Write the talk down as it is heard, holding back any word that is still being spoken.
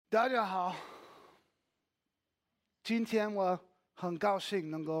大家好，今天我很高兴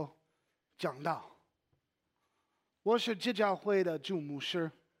能够讲道。我是基教会的主牧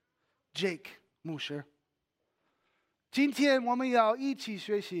师 Jake 牧师。今天我们要一起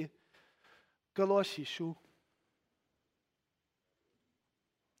学习歌罗西书。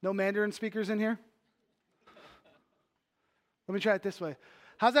No Mandarin speakers in here? Let me try it this way.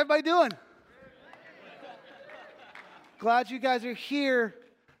 How's everybody doing? Glad you guys are here.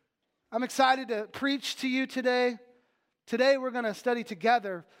 I'm excited to preach to you today. Today we're going to study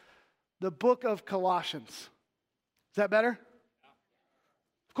together the book of Colossians. Is that better?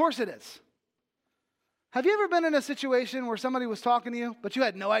 Of course it is. Have you ever been in a situation where somebody was talking to you, but you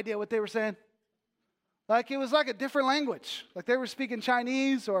had no idea what they were saying? Like it was like a different language. Like they were speaking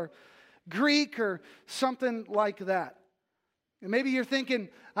Chinese or Greek or something like that. And maybe you're thinking,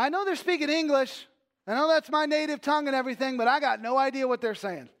 I know they're speaking English. I know that's my native tongue and everything, but I got no idea what they're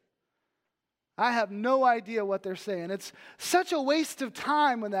saying. I have no idea what they're saying. It's such a waste of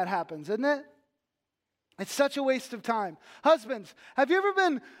time when that happens, isn't it? It's such a waste of time. Husbands, have you ever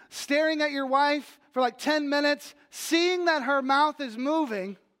been staring at your wife for like 10 minutes, seeing that her mouth is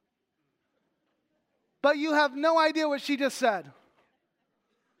moving, but you have no idea what she just said?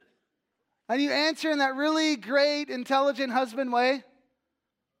 And you answer in that really great, intelligent husband way?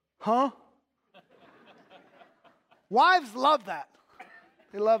 Huh? Wives love that.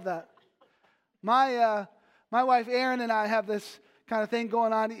 They love that. My wife Erin and I have this kind of thing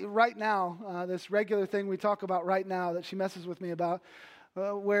going on right now, this regular thing we talk about right now that she messes with me about,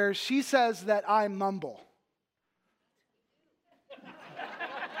 where she says that I mumble.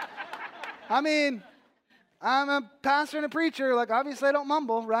 I mean, I'm a pastor and a preacher. Like, obviously I don't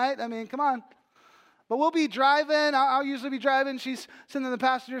mumble, right? I mean, come on. But we'll be driving. I'll usually be driving. She's sitting in the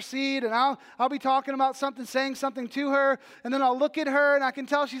passenger seat, and I'll be talking about something, saying something to her, and then I'll look at her, and I can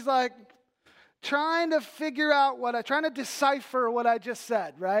tell she's like trying to figure out trying to decipher what I just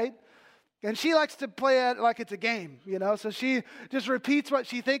said, right? And she likes to play it like it's a game, you know? So she just repeats what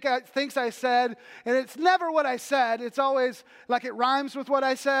she thinks I said, and it's never what I said. It's always like it rhymes with what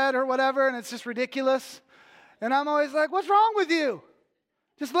I said or whatever, and it's just ridiculous. And I'm always like, what's wrong with you?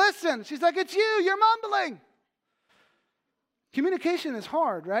 Just listen. She's like, it's you. You're mumbling. Communication is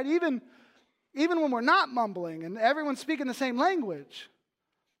hard, right? Even when we're not mumbling and everyone's speaking the same language.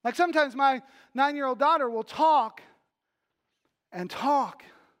 Like sometimes my 9-year-old daughter will talk and talk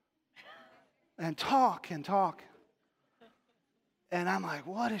and talk and talk. And I'm like,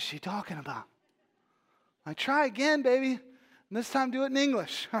 what is she talking about? I try again, baby. And this time do it in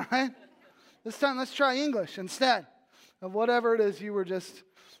English, all right? This time let's try English instead of whatever it is you were just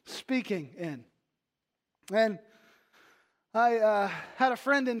speaking in. And I had a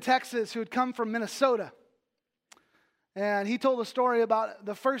friend in Texas who had come from Minnesota. And he told a story about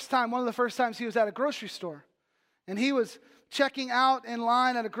one of the first times he was at a grocery store. And he was checking out in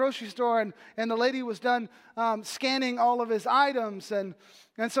line at a grocery store, and the lady was done scanning all of his items. And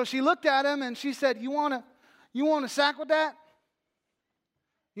so she looked at him and she said, you want a sack with that?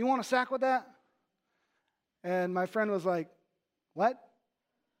 You want a sack with that? And my friend was like, what?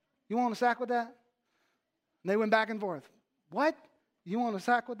 You want a sack with that? And they went back and forth. What? You want a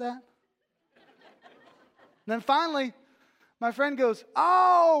sack with that? And then finally, my friend goes,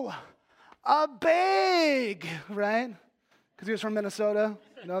 oh, a bag, right? Because he was from Minnesota.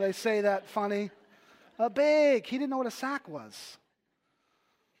 You know, they say that funny. A bag. He didn't know what a sack was.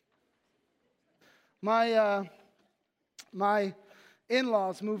 My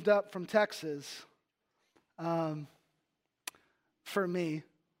in-laws moved up from Texas for me.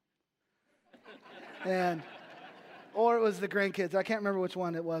 Or it was the grandkids. I can't remember which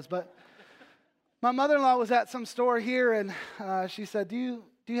one it was, but my mother-in-law was at some store here, and she said, do you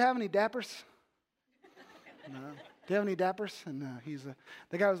have any dappers? No. Do you have any dappers? And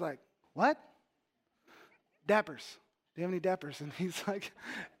the guy was like, what? Dappers. Do you have any dappers? And he's like,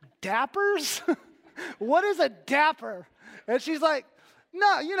 dappers? What is a dapper? And she's like,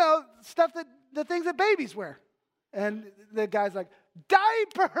 no, stuff the things that babies wear. And the guy's like,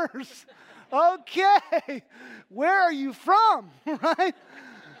 diapers. Okay. Where are you from? Right?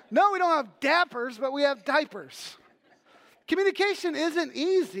 No, we don't have dappers, but we have diapers. Communication isn't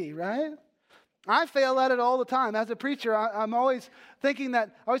easy, right? I fail at it all the time. As a preacher, I'm always thinking that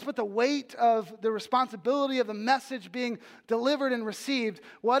I always put the weight of the responsibility of the message being delivered and received,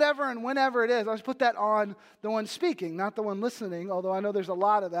 whatever and whenever it is. I always put that on the one speaking, not the one listening, although I know there's a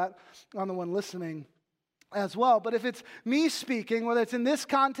lot of that on the one listening as well. But if it's me speaking, whether it's in this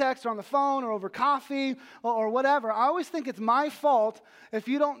context or on the phone or over coffee or whatever, I always think it's my fault if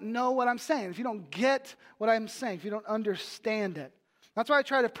you don't know what I'm saying, if you don't get what I'm saying, if you don't understand it. That's why I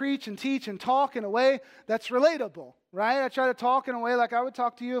try to preach and teach and talk in a way that's relatable, right? I try to talk in a way like I would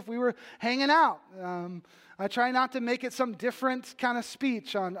talk to you if we were hanging out. I try not to make it some different kind of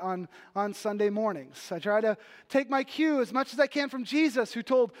speech on Sunday mornings. I try to take my cue as much as I can from Jesus, who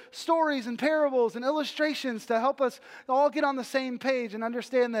told stories and parables and illustrations to help us all get on the same page and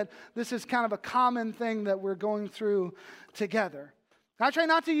understand that this is kind of a common thing that we're going through together. I try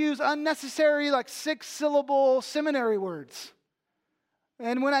not to use unnecessary, like 6-syllable seminary words.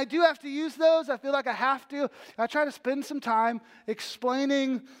 And when I do have to use those, I feel like I have to. I try to spend some time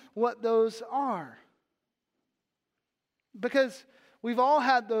explaining what those are. Because we've all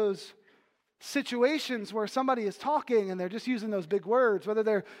had those situations where somebody is talking and they're just using those big words, whether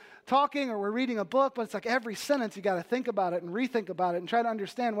they're talking or we're reading a book, but it's like every sentence you got to think about it and rethink about it and try to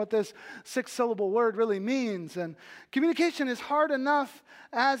understand what this 6-syllable word really means. And communication is hard enough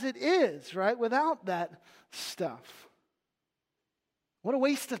as it is, right, without that stuff. What a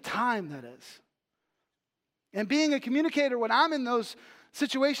waste of time that is. And being a communicator, when I'm in those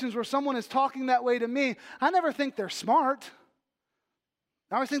situations where someone is talking that way to me, I never think they're smart.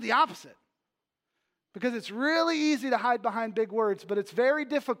 I always think the opposite. Because it's really easy to hide behind big words, but it's very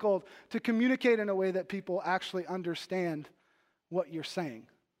difficult to communicate in a way that people actually understand what you're saying.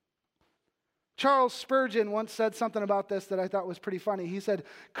 Charles Spurgeon once said something about this that I thought was pretty funny. He said,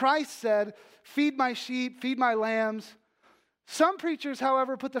 Christ said, "Feed my sheep, feed my lambs." Some preachers,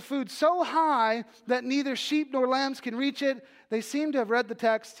 however, put the food so high that neither sheep nor lambs can reach it. They seem to have read the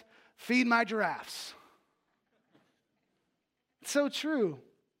text, "Feed my giraffes." It's so true.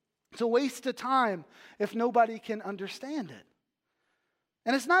 It's a waste of time if nobody can understand it.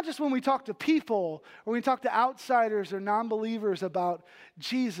 And it's not just when we talk to people or we talk to outsiders or non-believers about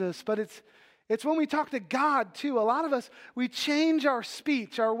Jesus, but it's when we talk to God too. A lot of us, we change our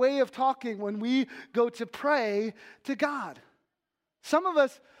speech, our way of talking when we go to pray to God. Some of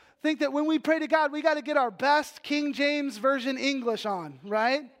us think that when we pray to God, we got to get our best King James Version English on,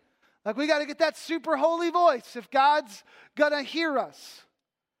 right? Like we got to get that super holy voice if God's going to hear us.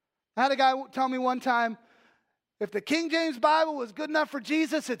 I had a guy tell me one time, if the King James Bible was good enough for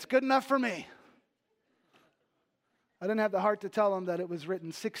Jesus, it's good enough for me. I didn't have the heart to tell him that it was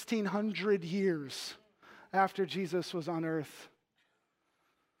written 1,600 years after Jesus was on earth.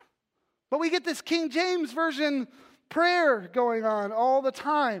 But we get this King James Version prayer going on all the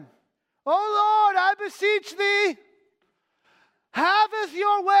time. "Oh Lord, I beseech thee, haveth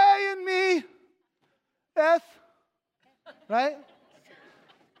your way in me." Right?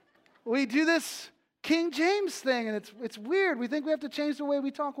 We do this King James thing, and it's weird. We think we have to change the way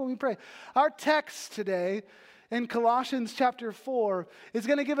we talk when we pray. Our text today in Colossians chapter 4 is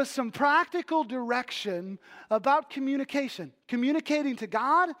going to give us some practical direction about communication. Communicating to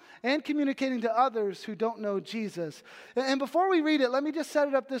God and communicating to others who don't know Jesus. And before we read it, let me just set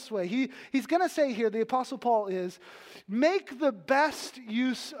it up this way. He's going to say here, the Apostle Paul is, make the best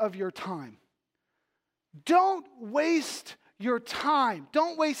use of your time. Don't waste your time.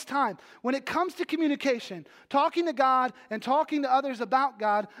 Don't waste time. When it comes to communication, talking to God and talking to others about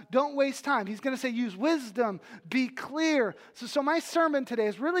God, don't waste time. He's going to say use wisdom, be clear. So my sermon today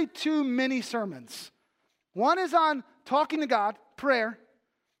is really 2 mini sermons. One is on talking to God, prayer,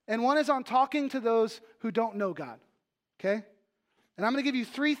 and one is on talking to those who don't know God. Okay? And I'm going to give you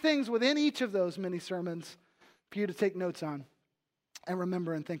 3 things within each of those mini sermons for you to take notes on and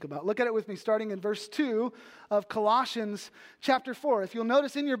remember and think about. Look at it with me starting in verse 2 of Colossians chapter 4. If you'll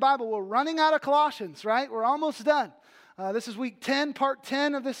notice in your Bible, we're running out of Colossians, right? We're almost done. This is week 10, part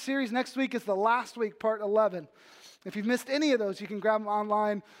 10 of this series. Next week is the last week, part 11. If you've missed any of those, you can grab them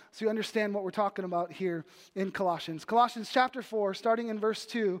online so you understand what we're talking about here in Colossians. Colossians chapter 4, starting in verse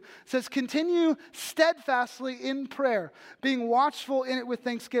 2, says, "Continue steadfastly in prayer, being watchful in it with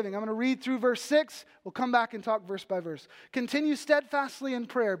thanksgiving." I'm going to read through verse 6. We'll come back and talk verse by verse. "Continue steadfastly in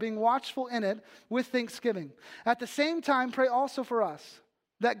prayer, being watchful in it with thanksgiving. At the same time, pray also for us,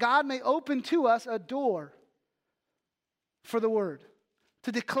 that God may open to us a door for the word,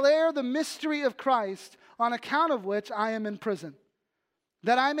 to declare the mystery of Christ, on account of which I am in prison,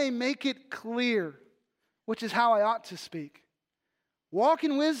 that I may make it clear, which is how I ought to speak. Walk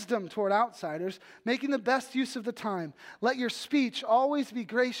in wisdom toward outsiders, making the best use of the time. Let your speech always be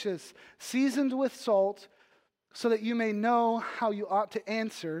gracious, seasoned with salt, so that you may know how you ought to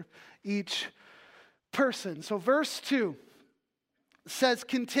answer each person." So verse 2 says,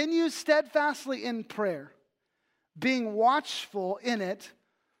 "Continue steadfastly in prayer, being watchful in it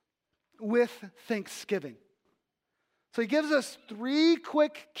with thanksgiving." So he gives us 3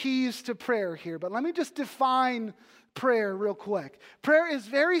 quick keys to prayer here, but let me just define prayer real quick. Prayer is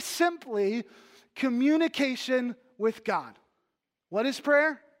very simply communication with God. What is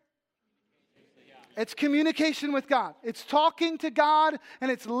prayer? It's communication with God. It's talking to God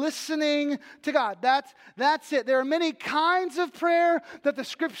and it's listening to God. That's it. There are many kinds of prayer that the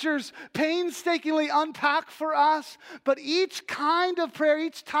scriptures painstakingly unpack for us, but each kind of prayer,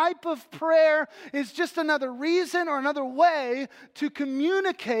 each type of prayer is just another reason or another way to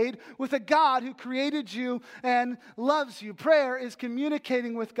communicate with a God who created you and loves you. Prayer is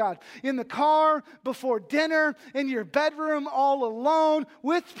communicating with God. In the car, before dinner, in your bedroom, all alone,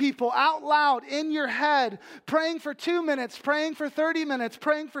 with people, out loud, in your head, praying for 2 minutes, praying for 30 minutes,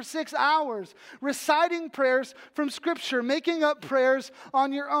 praying for 6 hours, reciting prayers from Scripture, making up prayers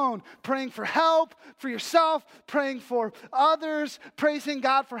on your own, praying for help, for yourself, praying for others, praising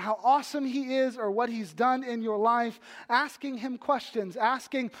God for how awesome He is or what He's done in your life, asking Him questions,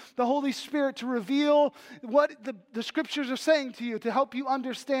 asking the Holy Spirit to reveal what the Scriptures are saying to you, to help you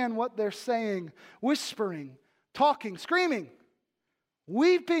understand what they're saying, whispering, talking, screaming,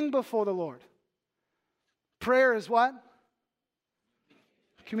 weeping before the Lord. Prayer is what?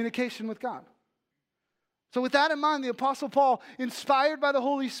 Communication with God. So with that in mind, the Apostle Paul, inspired by the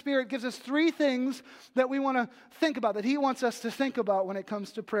Holy Spirit, gives us 3 things that we want to think about, that he wants us to think about when it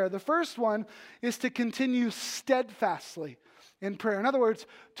comes to prayer. The first one is to continue steadfastly in prayer. In other words,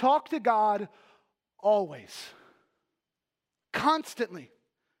 talk to God always, constantly,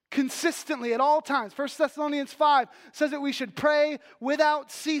 consistently, at all times. 1 Thessalonians 5 says that we should pray without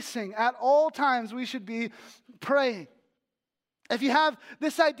ceasing. At all times we should be praying. If you have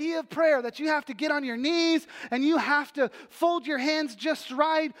this idea of prayer that you have to get on your knees and you have to fold your hands just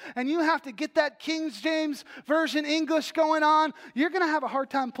right and you have to get that King James Version English going on, you're going to have a hard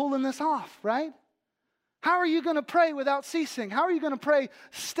time pulling this off, right? How are you going to pray without ceasing? How are you going to pray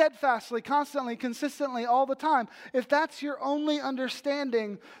steadfastly, constantly, consistently, all the time? If that's your only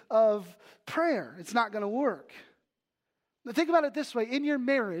understanding of prayer, it's not going to work. Now think about it this way. In your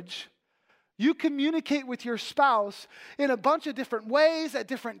marriage, you communicate with your spouse in a bunch of different ways, at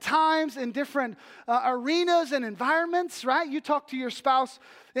different times, in different arenas and environments, right? You talk to your spouse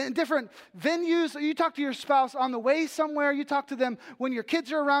in different venues. You talk to your spouse on the way somewhere. You talk to them when your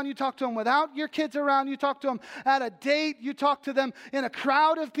kids are around. You talk to them without your kids around. You talk to them at a date. You talk to them in a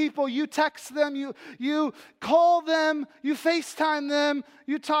crowd of people. You text them. You call them. You FaceTime them.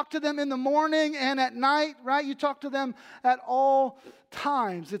 You talk to them in the morning and at night, right? You talk to them at all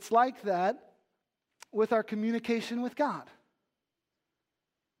times. It's like that with our communication with God.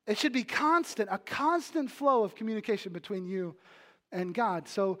 It should be constant, a constant flow of communication between you and God.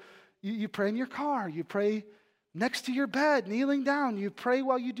 So you pray in your car, you pray next to your bed, kneeling down, you pray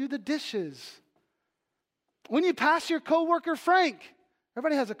while you do the dishes. When you pass your coworker Frank,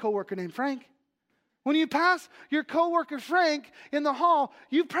 everybody has a coworker named Frank. When you pass your coworker Frank in the hall,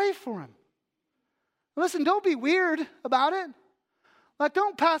 you pray for him. Listen, don't be weird about it. Like,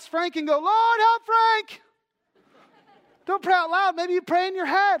 don't pass Frank and go, Lord, help Frank. Don't pray out loud. Maybe you pray in your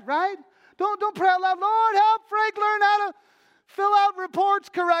head, right? Don't pray out loud. Lord, help Frank learn how to fill out reports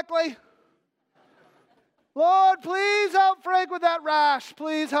correctly. Lord, please help Frank with that rash.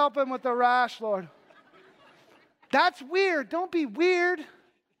 Please help him with the rash, Lord. That's weird. Don't be weird.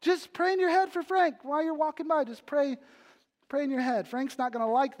 Just pray in your head for Frank while you're walking by. Just pray in your head. Frank's not going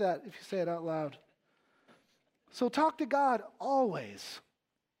to like that if you say it out loud. So talk to God always.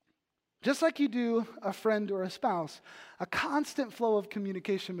 Just like you do a friend or a spouse. A constant flow of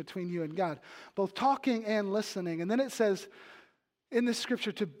communication between you and God. Both talking and listening. And then it says in this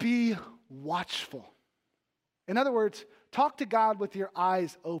scripture to be watchful. In other words, talk to God with your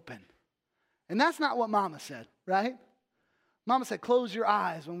eyes open. And that's not what Mama said, right? Mama said, close your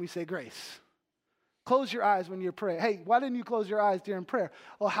eyes when we say grace. Close your eyes when you're praying. Hey, why didn't you close your eyes during prayer?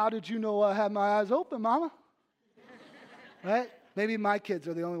 Well, how did you know I had my eyes open, Mama? Right? Maybe my kids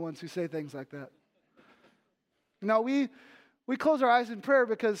are the only ones who say things like that. No, we close our eyes in prayer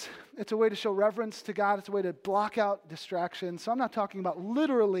because it's a way to show reverence to God. It's a way to block out distractions. So I'm not talking about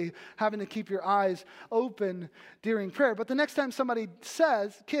literally having to keep your eyes open during prayer. But the next time somebody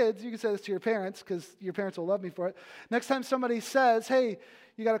says, kids, you can say this to your parents because your parents will love me for it. Next time somebody says, hey,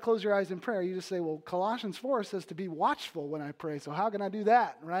 you got to close your eyes in prayer, you just say, well, Colossians 4 says to be watchful when I pray. So how can I do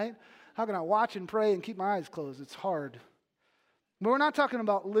that, right? How can I watch and pray and keep my eyes closed? It's hard. But we're not talking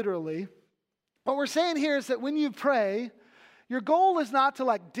about literally. What we're saying here is that when you pray, your goal is not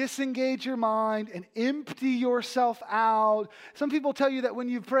to disengage your mind and empty yourself out. Some people tell you that when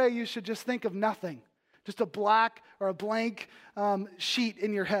you pray, you should just think of nothing. Just a black or a blank sheet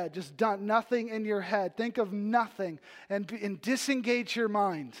in your head. Just nothing in your head. Think of nothing and disengage your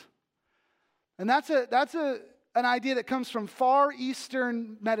mind. And that's an idea that comes from Far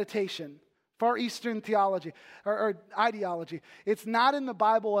Eastern meditation. Far Eastern theology or ideology. It's not in the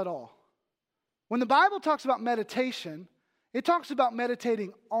Bible at all. When the Bible talks about meditation, it talks about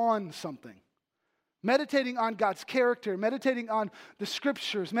meditating on something. Meditating on God's character, meditating on the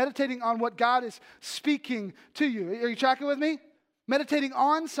scriptures, meditating on what God is speaking to you. Are you tracking with me? Meditating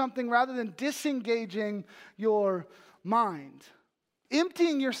on something rather than disengaging your mind.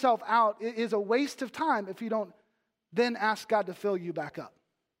 Emptying yourself out is a waste of time if you don't then ask God to fill you back up.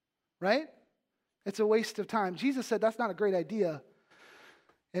 Right? It's a waste of time. Jesus said that's not a great idea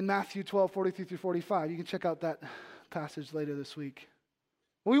in Matthew 12, 43 through 45. You can check out that passage later this week.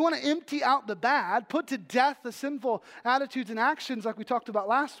 We want to empty out the bad, put to death the sinful attitudes and actions like we talked about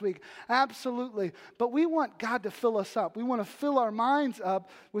last week. Absolutely. But we want God to fill us up. We want to fill our minds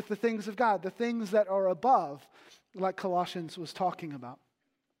up with the things of God, the things that are above, like Colossians was talking about.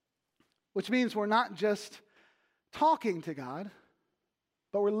 Which means we're not just talking to God,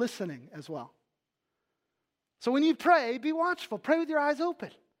 but we're listening as well. So when you pray, be watchful. Pray with your eyes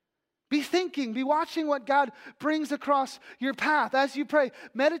open. Be thinking, be watching what God brings across your path. As you pray,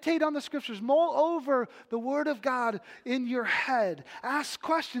 meditate on the scriptures. Mull over the word of God in your head. Ask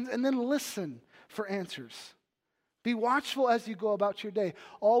questions and then listen for answers. Be watchful as you go about your day.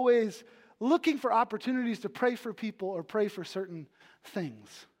 Always looking for opportunities to pray for people or pray for certain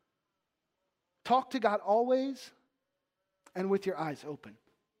things. Talk to God always and with your eyes open.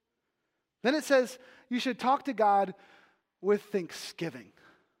 Then it says you should talk to God with thanksgiving.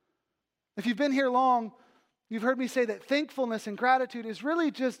 If you've been here long, you've heard me say that thankfulness and gratitude is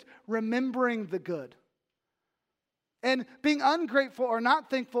really just remembering the good. And being ungrateful or not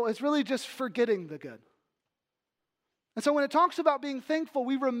thankful is really just forgetting the good. And so when it talks about being thankful,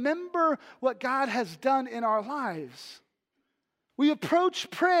 we remember what God has done in our lives. We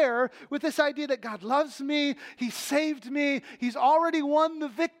approach prayer with this idea that God loves me, He saved me, He's already won the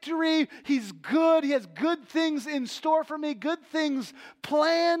victory, He's good, He has good things in store for me, good things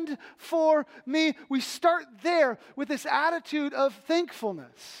planned for me. We start there with this attitude of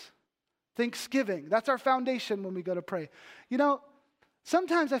thankfulness, thanksgiving. That's our foundation when we go to pray. You know,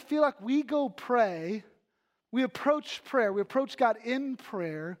 sometimes I feel like we go pray, we approach prayer, we approach God in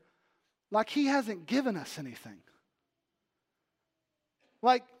prayer like He hasn't given us anything.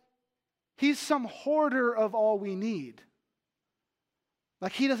 Like He's some hoarder of all we need.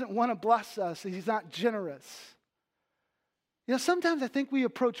 Like He doesn't want to bless us, He's not generous. You know, sometimes I think we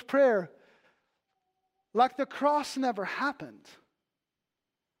approach prayer like the cross never happened.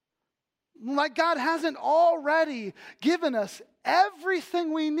 Like God hasn't already given us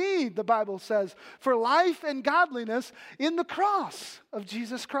everything we need, the Bible says, for life and godliness in the cross of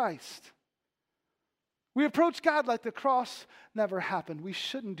Jesus Christ. We approach God like the cross never happened. We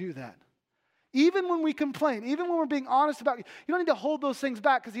shouldn't do that. Even when we complain, even when we're being honest about it, you don't need to hold those things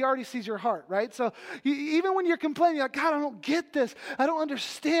back because He already sees your heart, right? So even when you're complaining, you're like, God, I don't get this. I don't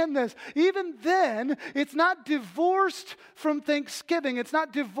understand this. Even then, it's not divorced from thanksgiving. It's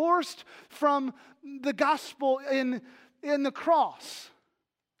not divorced from the gospel in the cross.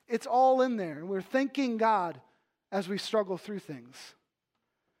 It's all in there. And we're thanking God as we struggle through things.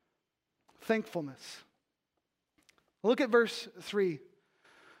 Thankfulness. Look at verse 3.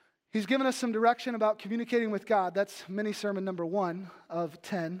 He's given us some direction about communicating with God. That's mini sermon number 1 of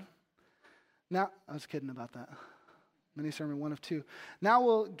 10. Now, I was kidding about that. Mini sermon 1 of 2. Now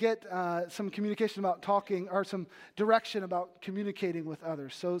we'll get some communication about talking, or some direction about communicating with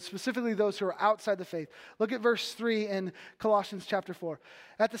others. So specifically those who are outside the faith. Look at verse 3 in Colossians chapter 4.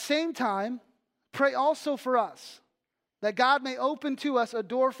 At the same time, pray also for us, that God may open to us a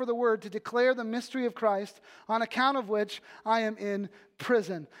door for the word to declare the mystery of Christ, on account of which I am in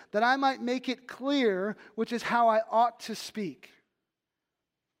prison, that I might make it clear which is how I ought to speak.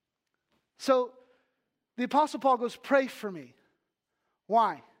 So the Apostle Paul goes, pray for me.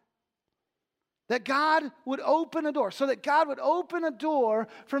 Why? That God would open a door, so that God would open a door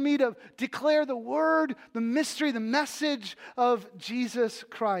for me to declare the word, the mystery, the message of Jesus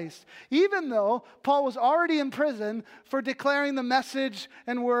Christ. Even though Paul was already in prison for declaring the message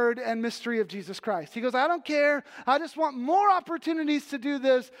and word and mystery of Jesus Christ. He goes, I don't care. I just want more opportunities to do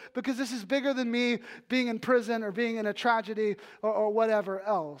this because this is bigger than me being in prison or being in a tragedy or whatever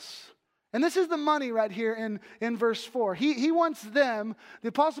else. And this is the money right here in verse 4. He wants them, the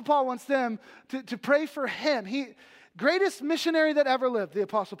Apostle Paul wants them to pray for him. Greatest missionary that ever lived, the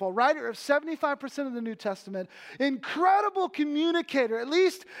Apostle Paul, writer of 75% of the New Testament, incredible communicator, at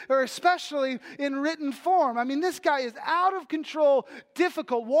least or especially in written form. I mean, this guy is out of control,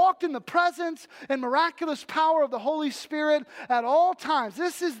 difficult, walked in the presence and miraculous power of the Holy Spirit at all times.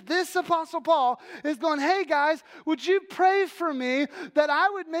 This Apostle Paul is going, hey guys, would you pray for me that I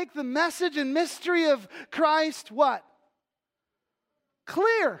would make the message and mystery of Christ what?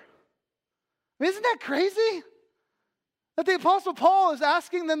 Clear. Isn't that crazy? That the Apostle Paul is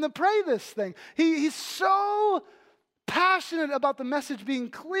asking them to pray this thing. He's so passionate about the message being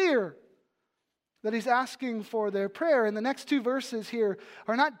clear that he's asking for their prayer. And the next two verses here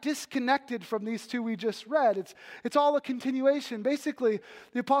are not disconnected from these two we just read. It's all a continuation. Basically,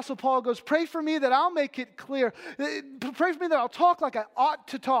 the Apostle Paul goes, pray for me that I'll make it clear. Pray for me that I'll talk like I ought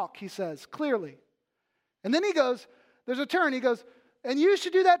to talk, he says, clearly. And then he goes, there's a turn. He goes, and you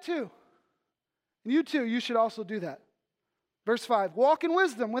should do that too. And you too, you should also do that. Verse 5, walk in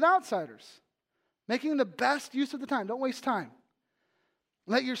wisdom with outsiders, making the best use of the time. Don't waste time.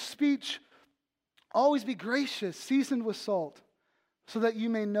 Let your speech always be gracious, seasoned with salt, so that you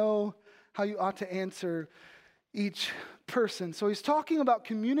may know how you ought to answer each person. So he's talking about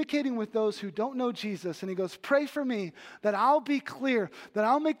communicating with those who don't know Jesus, and he goes, pray for me that I'll be clear, that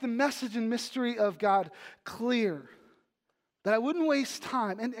I'll make the message and mystery of God clear, that I wouldn't waste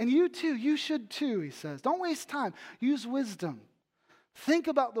time. And you too, you should too, he says. Don't waste time. Use wisdom. Think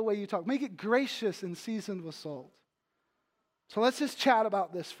about the way you talk. Make it gracious and seasoned with salt. So let's just chat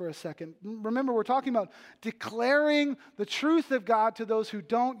about this for a second. Remember, we're talking about declaring the truth of God to those who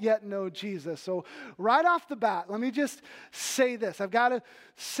don't yet know Jesus. So right off the bat, let me just say this. I've got to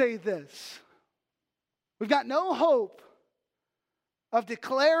say this. We've got no hope of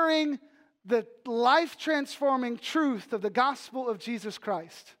declaring the life-transforming truth of the gospel of Jesus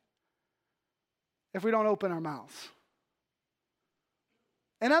Christ if we don't open our mouths.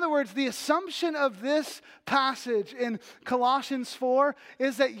 In other words, the assumption of this passage in Colossians 4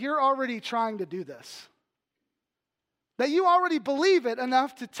 is that you're already trying to do this. That you already believe it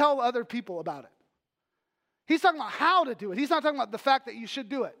enough to tell other people about it. He's talking about how to do it. He's not talking about the fact that you should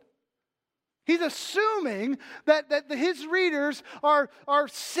do it. He's assuming that his readers are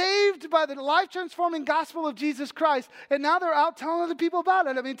saved by the life-transforming gospel of Jesus Christ, and now they're out telling other people about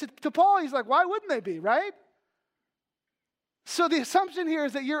it. I mean, to Paul, he's like, why wouldn't they be, right? So the assumption here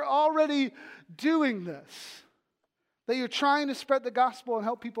is that you're already doing this, that you're trying to spread the gospel and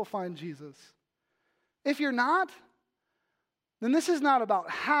help people find Jesus. If you're not, then this is not about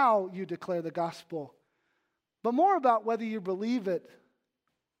how you declare the gospel, but more about whether you believe it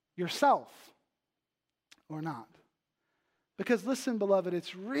yourself or not. Because listen, beloved,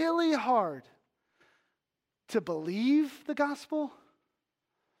 it's really hard to believe the gospel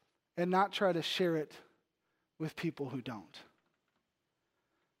and not try to share it with people who don't,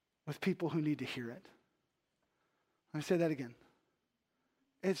 with people who need to hear it. Let me say that again.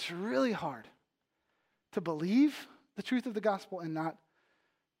 It's really hard to believe the truth of the gospel and not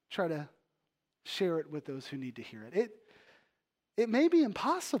try to share it with those who need to hear it. It may be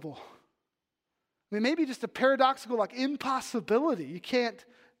impossible. I mean, maybe just a paradoxical impossibility. You can't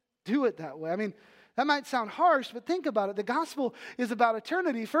do it that way. I mean, that might sound harsh, but think about it. The gospel is about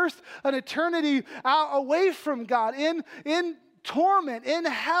eternity. First, an eternity away from God, in torment, in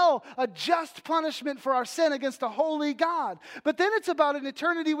hell, a just punishment for our sin against a holy God. But then it's about an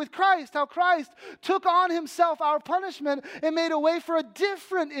eternity with Christ, how Christ took on himself our punishment and made a way for a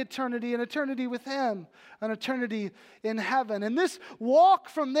different eternity, an eternity with him, an eternity in heaven. And this walk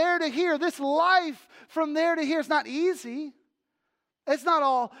from there to here, this life from there to here is not easy. It's not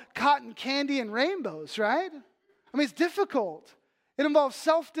all cotton candy and rainbows, right? I mean, it's difficult. It involves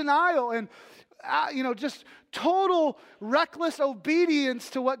self-denial and just total reckless obedience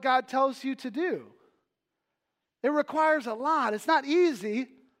to what God tells you to do. It requires a lot. It's not easy,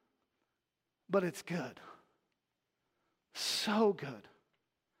 but it's good. So good.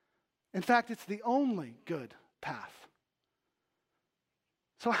 In fact, it's the only good path.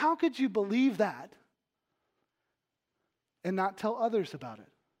 So how could you believe that and not tell others about it?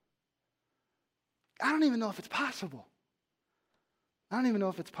 I don't even know if it's possible.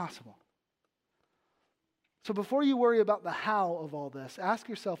 So before you worry about the how of all this, ask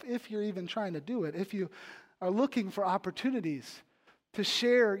yourself if you're even trying to do it, if you are looking for opportunities to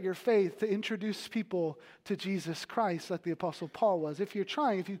share your faith, to introduce people to Jesus Christ like the Apostle Paul was. If you're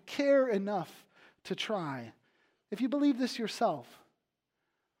trying, if you care enough to try, if you believe this yourself,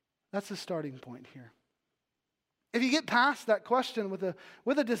 that's the starting point here. If you get past that question with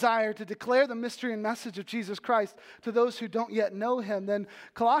a desire to declare the mystery and message of Jesus Christ to those who don't yet know him, then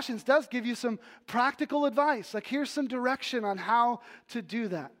Colossians does give you some practical advice. Like, here's some direction on how to do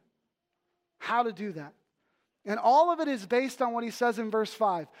that. How to do that. And all of it is based on what he says in verse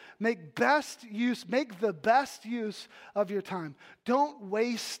 5. Make the best use of your time. Don't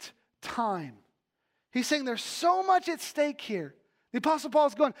waste time. He's saying there's so much at stake here. The Apostle Paul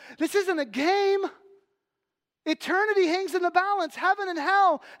is going, this isn't a game. Eternity hangs in the balance. Heaven and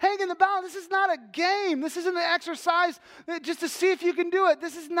hell hang in the balance. This is not a game. This isn't an exercise just to see if you can do it.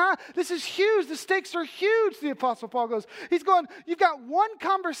 This is huge. The stakes are huge, the Apostle Paul goes. He's going, you've got one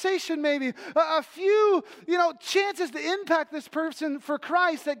conversation maybe, a few, chances to impact this person for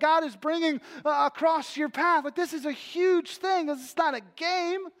Christ that God is bringing across your path. Like, this is a huge thing. This is not a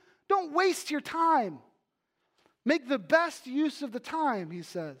game. Don't waste your time. Make the best use of the time, he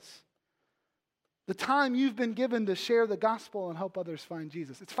says. The time you've been given to share the gospel and help others find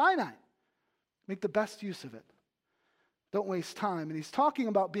Jesus. It's finite. Make the best use of it. Don't waste time. And he's talking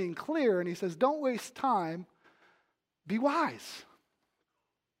about being clear, and he says, don't waste time. Be wise.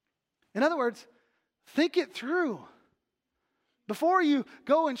 In other words, think it through. Before you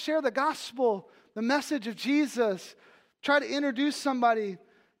go and share the gospel, the message of Jesus, try to introduce somebody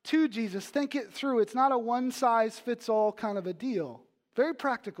to Jesus, think it through. It's not a one-size-fits-all kind of a deal. Very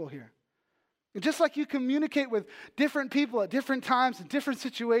practical here. And just like you communicate with different people at different times, in different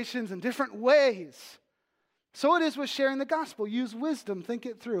situations, in different ways, so it is with sharing the gospel. Use wisdom. Think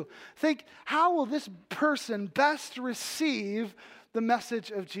it through. Think, how will this person best receive the message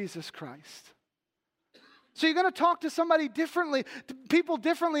of Jesus Christ? So you're going to talk to somebody differently, to people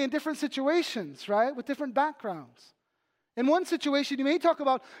differently in different situations, right? With different backgrounds. In one situation, you may talk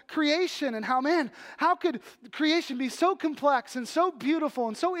about creation and how could creation be so complex and so beautiful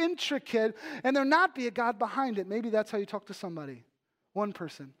and so intricate and there not be a God behind it? Maybe that's how you talk to somebody, one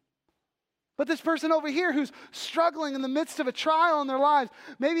person. But this person over here who's struggling in the midst of a trial in their lives,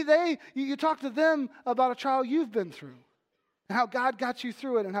 maybe you talk to them about a trial you've been through and how God got you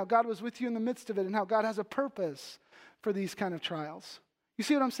through it and how God was with you in the midst of it and how God has a purpose for these kind of trials. You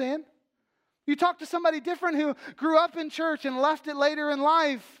see what I'm saying? You talk to somebody different who grew up in church and left it later in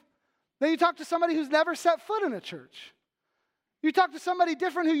life. Then you talk to somebody who's never set foot in a church. You talk to somebody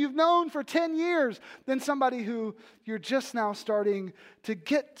different who you've known for 10 years than somebody who you're just now starting to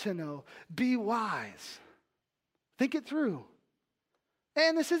get to know. Be wise. Think it through.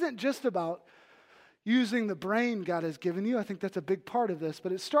 And this isn't just about using the brain God has given you. I think that's a big part of this.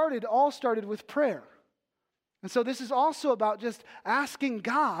 But it all started with prayer. And so this is also about just asking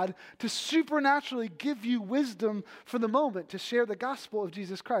God to supernaturally give you wisdom for the moment to share the gospel of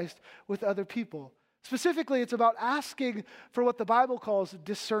Jesus Christ with other people. Specifically, it's about asking for what the Bible calls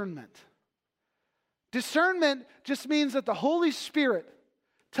discernment. Discernment just means that the Holy Spirit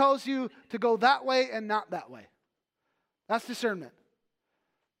tells you to go that way and not that way. That's discernment.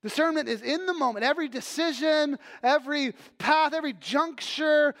 Discernment is in the moment. Every decision, every path, every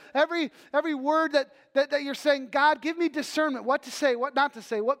juncture, every word that you're saying, God, give me discernment. What to say, what not to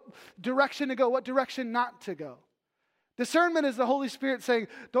say, what direction to go, what direction not to go. Discernment is the Holy Spirit saying,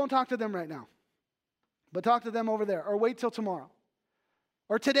 don't talk to them right now, but talk to them over there, or wait till tomorrow.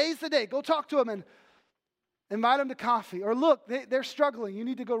 Or today's the day. Go talk to them and invite them to coffee. Or look, they're struggling. You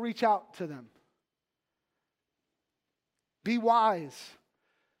need to go reach out to them. Be wise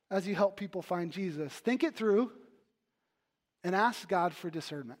as you help people find Jesus. Think it through and ask God for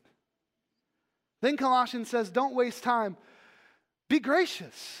discernment. Then Colossians says, don't waste time. Be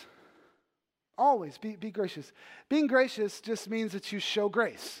gracious. Always be gracious. Being gracious just means that you show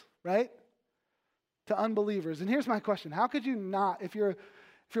grace, right? To unbelievers. And here's my question. How could you not, if you're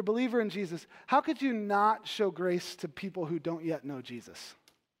a believer in Jesus, how could you not show grace to people who don't yet know Jesus?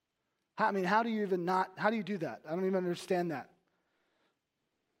 How do you do that? I don't even understand that.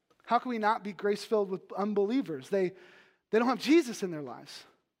 How can we not be grace-filled with unbelievers? They don't have Jesus in their lives.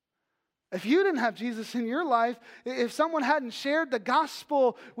 If you didn't have Jesus in your life, if someone hadn't shared the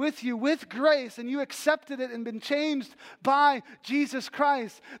gospel with you with grace and you accepted it and been changed by Jesus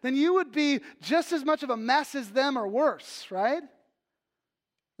Christ, then you would be just as much of a mess as them or worse, right?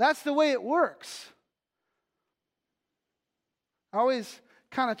 That's the way it works. I always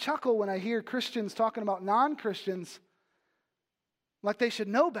kind of chuckle when I hear Christians talking about non-Christians like they should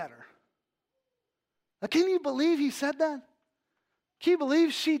know better. Like, can you believe he said that? Can you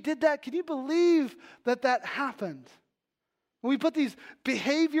believe she did that? Can you believe that happened? When we put these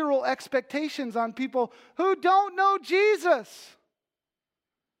behavioral expectations on people who don't know Jesus.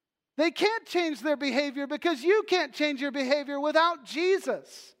 They can't change their behavior because you can't change your behavior without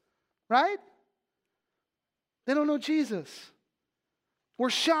Jesus. Right? They don't know Jesus. We're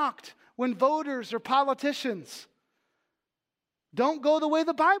shocked when voters or politicians don't go the way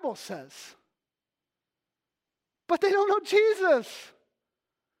the Bible says. But they don't know Jesus.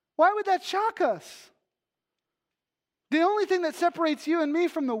 Why would that shock us? The only thing that separates you and me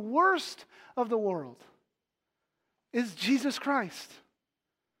from the worst of the world is Jesus Christ.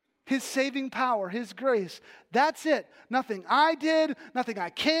 His saving power, His grace. That's it. Nothing I did, nothing I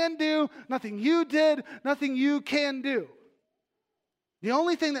can do, nothing you did, nothing you can do. The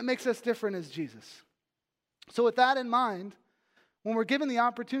only thing that makes us different is Jesus. So with that in mind, when we're given the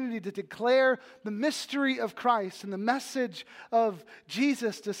opportunity to declare the mystery of Christ and the message of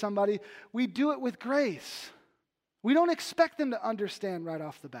Jesus to somebody, we do it with grace. We don't expect them to understand right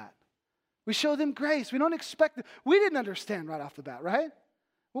off the bat. We show them grace. We don't expect them. We didn't understand right off the bat, right?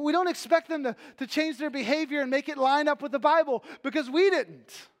 Well, we don't expect them to change their behavior and make it line up with the Bible because we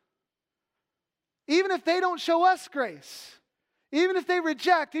didn't. Even if they don't show us grace, even if they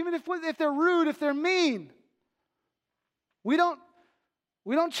reject, even if they're rude, if they're mean, we don't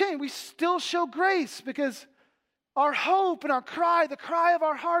change. We still show grace because our hope and our cry, the cry of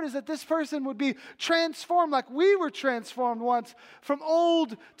our heart is that this person would be transformed like we were transformed once from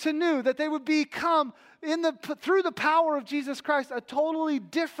old to new, that they would become, through the power of Jesus Christ, a totally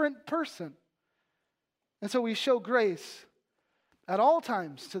different person. And so we show grace at all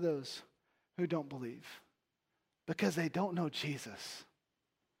times to those who don't believe because they don't know Jesus.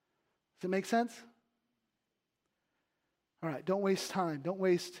 Does it make sense? All right, don't waste time. Don't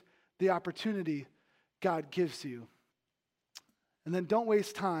waste the opportunity God gives you. And then don't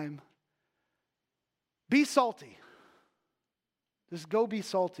waste time. Be salty. Just go be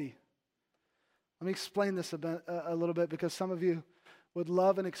salty. Let me explain this a little bit because some of you would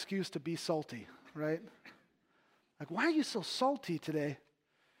love an excuse to be salty, right? Like, why are you so salty today?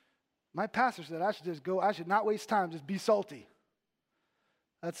 My pastor said I should not waste time, just be salty.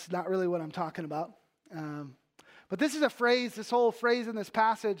 That's not really what I'm talking about. But this is a phrase, this whole phrase in this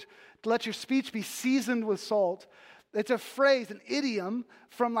passage, to let your speech be seasoned with salt. It's a phrase, an idiom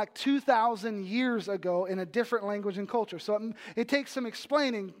from like 2,000 years ago in a different language and culture. So it takes some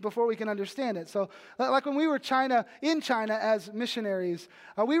explaining before we can understand it. So like when we were in China as missionaries,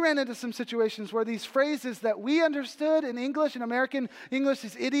 we ran into some situations where these phrases that we understood in English, in American English,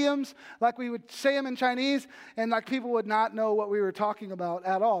 these idioms, like we would say them in Chinese, and like people would not know what we were talking about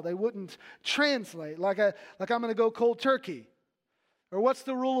at all. They wouldn't translate. Like I'm going to go cold turkey. Or what's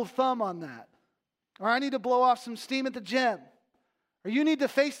the rule of thumb on that? Or I need to blow off some steam at the gym. Or you need to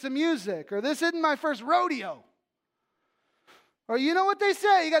face the music. Or this isn't my first rodeo. Or you know what they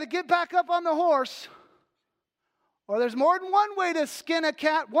say, you got to get back up on the horse. Or there's more than one way to skin a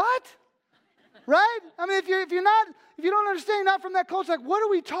cat. What? Right? I mean, if you don't understand, you're not from that culture, like what are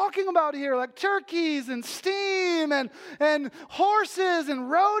we talking about here? Like turkeys and steam and horses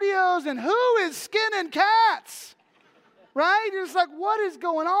and rodeos and who is skinning cats? Right? You're just like, what is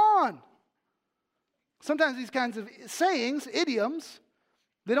going on? Sometimes these kinds of sayings, idioms,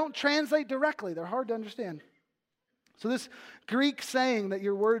 they don't translate directly. They're hard to understand. So this Greek saying that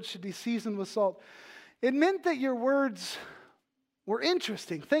your words should be seasoned with salt, it meant that your words were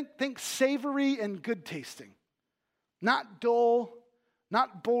interesting. Think savory and good tasting. Not dull,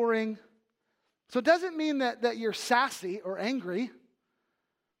 not boring. So it doesn't mean that you're sassy or angry.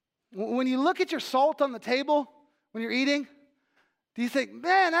 When you look at your salt on the table, when you're eating, do you think,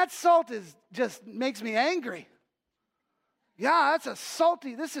 man, that salt just makes me angry? Yeah, this is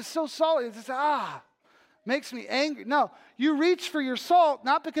so salty. It's just, makes me angry. No, you reach for your salt,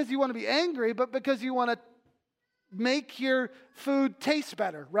 not because you want to be angry, but because you want to make your food taste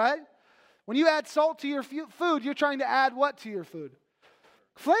better, right? When you add salt to your food, you're trying to add what to your food?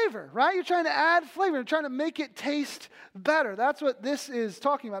 Flavor, right? You're trying to add flavor. You're trying to make it taste better. That's what this is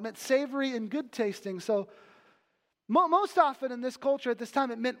talking about. It meant savory and good tasting. So most often in this culture at this time,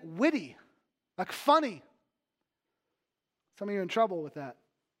 it meant witty, like funny. Some of you are in trouble with that.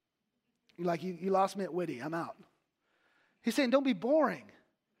 You're like, you lost me at witty. I'm out. He's saying, don't be boring.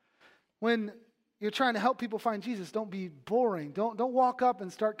 When you're trying to help people find Jesus, don't be boring. Don't walk up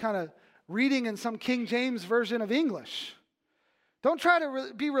and start kind of reading in some King James version of English. Don't try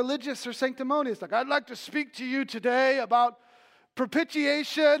to be religious or sanctimonious. Like, I'd like to speak to you today about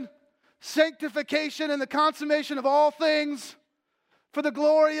propitiation, sanctification, and the consummation of all things for the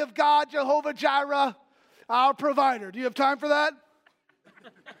glory of God, Jehovah Jireh, our provider. Do you have time for that?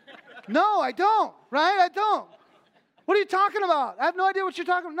 No, I don't, right? I don't. What are you talking about? I have no idea what you're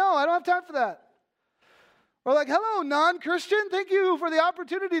talking about. No, I don't have time for that. Or like, hello, non-Christian. Thank you for the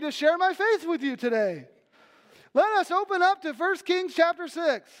opportunity to share my faith with you today. Let us open up to 1 Kings chapter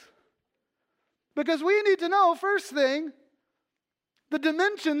 6. Because we need to know, first thing, the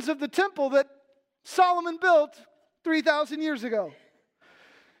dimensions of the temple that Solomon built 3,000 years ago.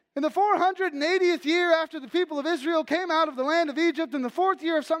 In the 480th year after the people of Israel came out of the land of Egypt, in the 4th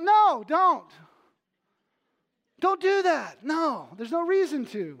year of something, no, don't. Don't do that. No, there's no reason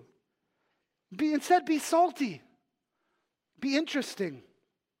to. Instead, be salty. Be interesting.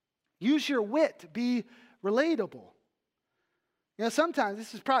 Use your wit. Be relatable. You know, sometimes,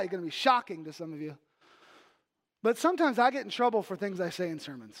 this is probably going to be shocking to some of you, but sometimes I get in trouble for things I say in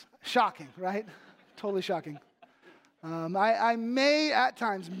sermons. Shocking, right? Totally shocking. I may at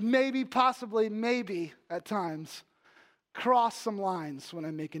times, maybe at times, cross some lines when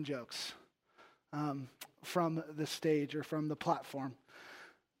I'm making jokes from the stage or from the platform.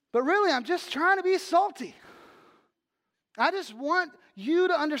 But really, I'm just trying to be salty. I just want you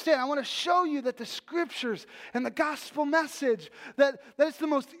to understand. I want to show you that the scriptures and the gospel message, that it's the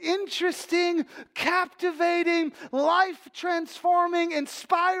most interesting, captivating, life-transforming,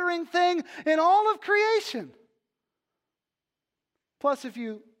 inspiring thing in all of creation. Plus, if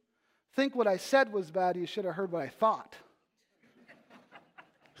you think what I said was bad, you should have heard what I thought.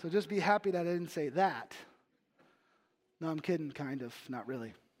 So just be happy that I didn't say that. No, I'm kidding, kind of, not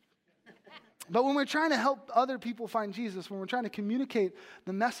really. But when we're trying to help other people find Jesus, when we're trying to communicate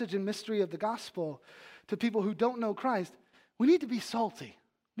the message and mystery of the gospel to people who don't know Christ, we need to be salty.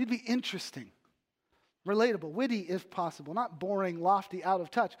 We need to be interesting, relatable, witty if possible, not boring, lofty, out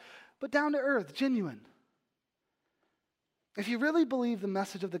of touch, but down to earth, genuine. If you really believe the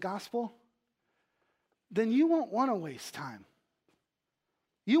message of the gospel, then you won't want to waste time.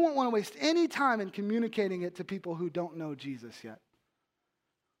 You won't want to waste any time in communicating it to people who don't know Jesus yet.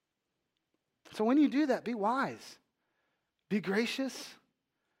 So when you do that, be wise, be gracious,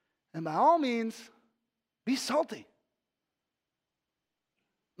 and by all means, be salty.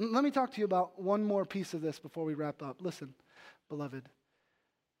 Let me talk to you about one more piece of this before we wrap up. Listen, beloved,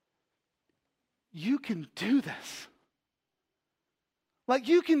 you can do this. Like,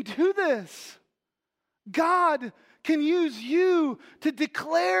 you can do this. God can use you to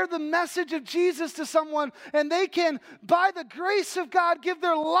declare the message of Jesus to someone, and they can, by the grace of God, give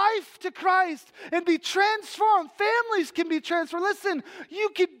their life to Christ and be transformed. Families can be transformed. Listen, you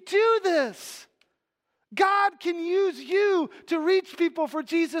can do this. God can use you to reach people for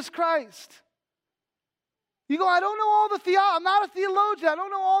Jesus Christ. You go, I don't know all the theology. I'm not a theologian. I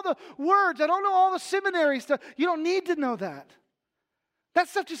don't know all the words. I don't know all the seminary stuff. You don't need to know that. That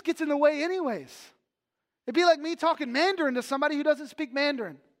stuff just gets in the way anyways. It'd be like me talking Mandarin to somebody who doesn't speak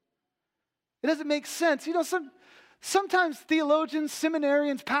Mandarin. It doesn't make sense. You know, sometimes theologians,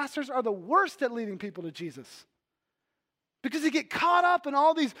 seminarians, pastors are the worst at leading people to Jesus. Because they get caught up in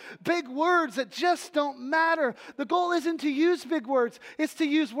all these big words that just don't matter. The goal isn't to use big words. It's to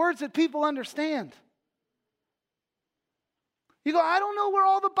use words that people understand. You go, I don't know where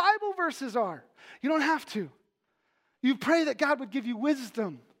all the Bible verses are. You don't have to. You pray that God would give you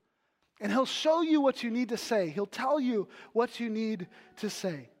wisdom. And He'll show you what you need to say. He'll tell you what you need to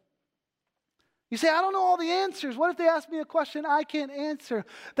say. You say, I don't know all the answers. What if they ask me a question I can't answer?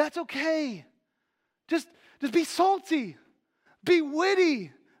 That's okay. Just be salty. Be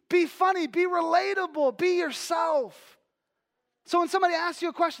witty. Be funny. Be relatable. Be yourself. So when somebody asks you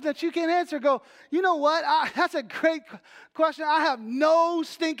a question that you can't answer, go, you know what? That's a great question. I have no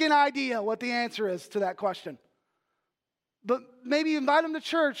stinking idea what the answer is to that question. But maybe you invite them to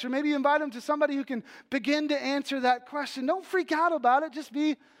church, or maybe you invite them to somebody who can begin to answer that question. Don't freak out about it. Just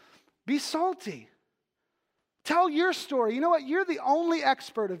be salty. Tell your story. You know what? You're the only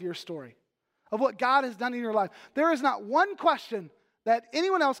expert of your story, of what God has done in your life. There is not one question that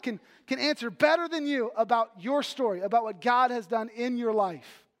anyone else can answer better than you about your story, about what God has done in your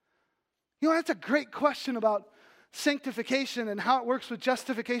life. You know, that's a great question about sanctification and how it works with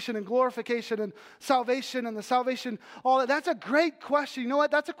justification and glorification and salvation and the salvation, all that. That's a great question. You know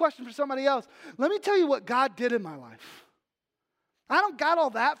what? That's a question for somebody else. Let me tell you what God did in my life. I don't got all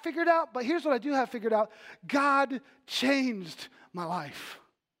that figured out, but here's what I do have figured out. God changed my life.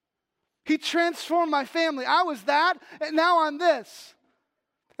 He transformed my family. I was that, and now I'm this.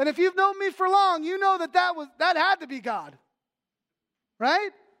 And if you've known me for long, you know that had to be God.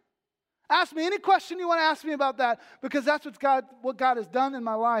 Right? Ask me any question you want to ask me about that, because that's what God has done in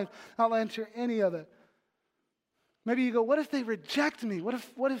my life. I'll answer any of it. Maybe you go, what if they reject me? What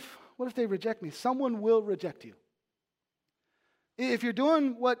if they reject me? Someone will reject you. If you're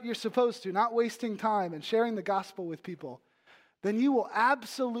doing what you're supposed to, not wasting time and sharing the gospel with people, then you will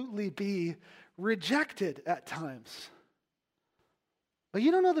absolutely be rejected at times. But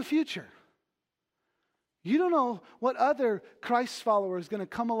you don't know the future. You don't know what other Christ follower is going to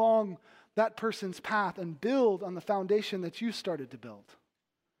come along that person's path and build on the foundation that you started to build?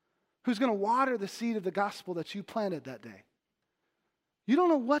 Who's going to water the seed of the gospel that you planted that day? You don't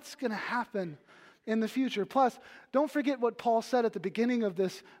know what's going to happen in the future. Plus, don't forget what Paul said at the beginning of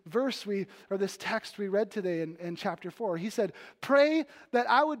this verse this text we read today in chapter 4. He said, pray that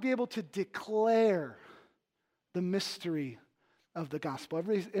I would be able to declare the mystery of the gospel.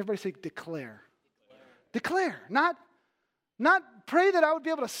 Everybody say declare. Declare. Not pray that I would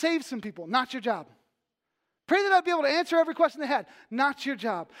be able to save some people. Not your job. Pray that I'd be able to answer every question they had. Not your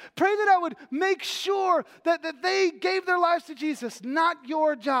job. Pray that I would make sure that they gave their lives to Jesus. Not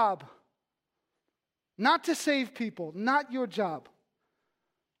your job. Not to save people. Not your job.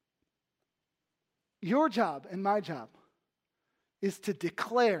 Your job and my job is to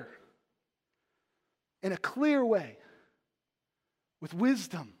declare in a clear way, with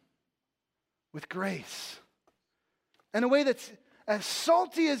wisdom, with grace, in a way that's as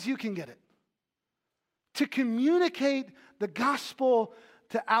salty as you can get it, to communicate the gospel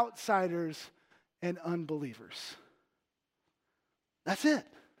to outsiders and unbelievers. That's it.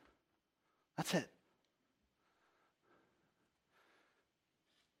 That's it.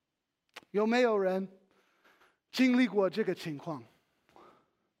 有没有人经历过这个情况？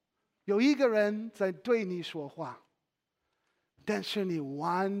有一个人在对你说话，但是你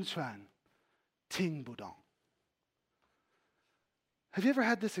完全听不懂。Have you ever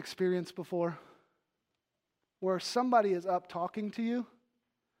had this experience before? Where somebody is up talking to you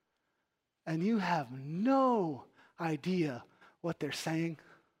and you have no idea what they're saying?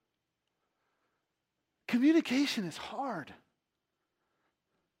 Communication is hard.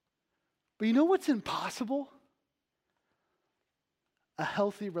 But you know what's impossible? A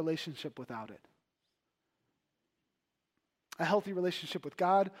healthy relationship without it. A healthy relationship with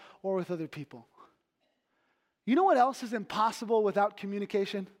God or with other people. You know what else is impossible without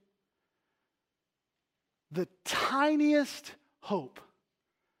communication? The tiniest hope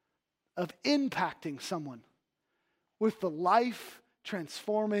of impacting someone with the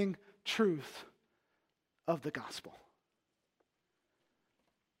life-transforming truth of the gospel.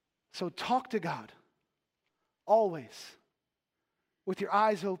 So talk to God always with your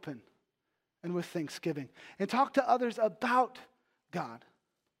eyes open and with thanksgiving. And talk to others about God.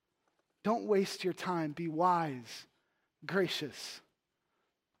 Don't waste your time. Be wise, gracious,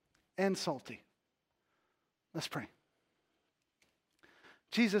 and salty. Let's pray.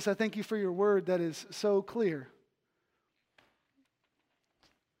 Jesus, I thank you for your word that is so clear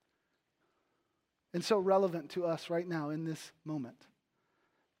and so relevant to us right now in this moment.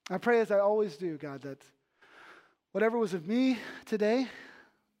 I pray, as I always do, God, that whatever was of me today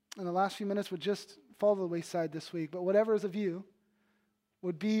in the last few minutes would just fall to the wayside this week, but whatever is of you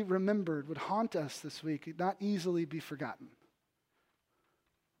would be remembered, would haunt us this week, not easily be forgotten.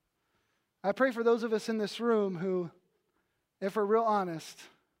 I pray for those of us in this room who, if we're real honest,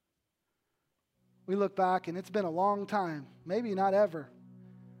 we look back and it's been a long time, maybe not ever,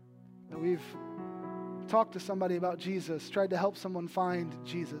 that we've talked to somebody about Jesus, tried to help someone find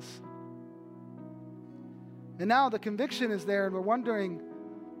Jesus. And now the conviction is there and we're wondering,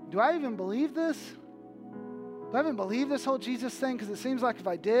 do I even believe this? Do I even believe this whole Jesus thing? Because it seems like if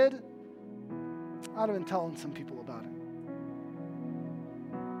I did, I'd have been telling some people about it.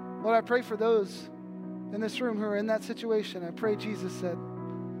 Lord, I pray for those in this room who are in that situation. I pray, Jesus,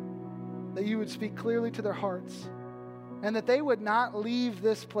 that you would speak clearly to their hearts and that they would not leave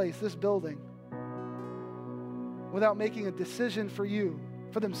this place, this building, without making a decision for you,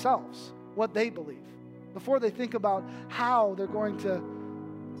 for themselves, what they believe, before they think about how they're going to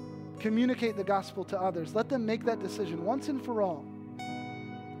communicate the gospel to others. Let them make that decision once and for all.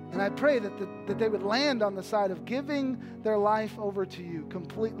 And I pray that they would land on the side of giving their life over to you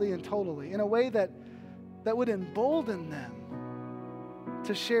completely and totally in a way that would embolden them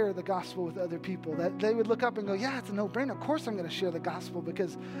to share the gospel with other people, that they would look up and go, yeah, it's a no-brainer. Of course I'm going to share the gospel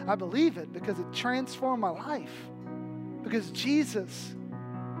because I believe it, because it transformed my life, because Jesus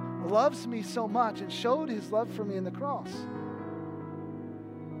loves me so much and showed his love for me in the cross.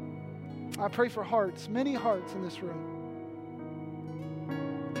 I pray for hearts, many hearts in this room,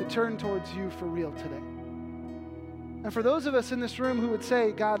 to turn towards you for real today. And for those of us in this room who would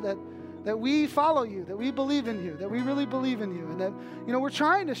say, God, that we follow you, that we believe in you, that we really believe in you, and that, we're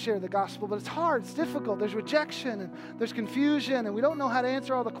trying to share the gospel, but it's hard, it's difficult, there's rejection, and there's confusion, and we don't know how to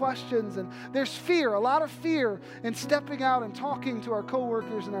answer all the questions, and there's fear, a lot of fear in stepping out and talking to our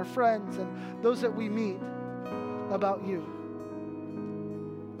coworkers and our friends and those that we meet about you.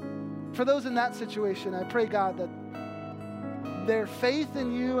 For those in that situation, I pray, God, that their faith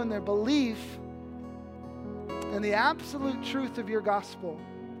in you and their belief in the absolute truth of your gospel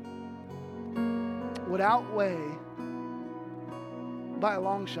would outweigh by a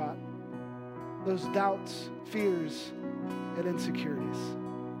long shot those doubts, fears, and insecurities.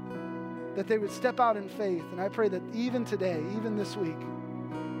 That they would step out in faith. And I pray that even today, even this week,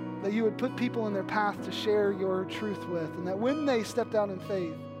 that you would put people in their path to share your truth with. And that when they stepped out in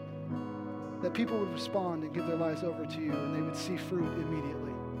faith, that people would respond and give their lives over to you, and they would see fruit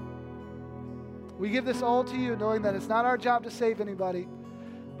immediately. We give this all to you, knowing that it's not our job to save anybody,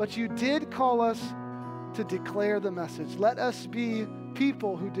 but you did call us to declare the message. Let us be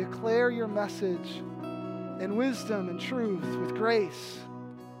people who declare your message in wisdom and truth with grace.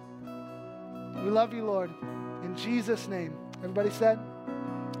 We love you, Lord. In Jesus' name. Everybody said?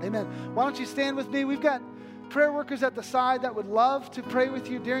 Amen. Why don't you stand with me? We've got prayer workers at the side that would love to pray with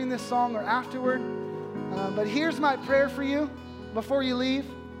you during this song or afterward. But here's my prayer for you before you leave.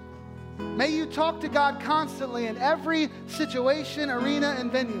 May you talk to God constantly in every situation, arena,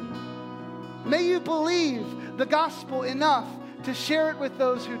 and venue. May you believe the gospel enough to share it with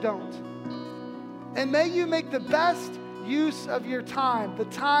those who don't. And may you make the best use of your time, the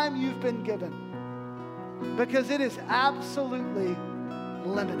time you've been given, because it is absolutely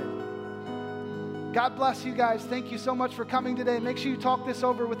limited. God bless you guys. Thank you so much for coming today. Make sure you talk this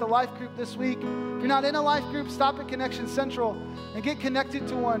over with a life group this week. If you're not in a life group, stop at Connection Central and get connected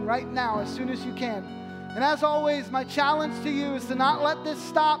to one right now as soon as you can. And as always, my challenge to you is to not let this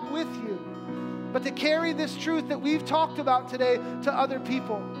stop with you, but to carry this truth that we've talked about today to other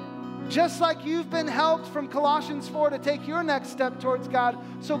people. Just like you've been helped from Colossians 4 to take your next step towards God,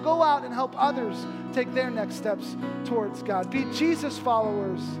 so go out and help others take their next steps towards God. Be Jesus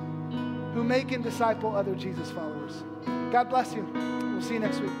followers who make and disciple other Jesus followers. God bless you. We'll see you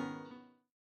next week.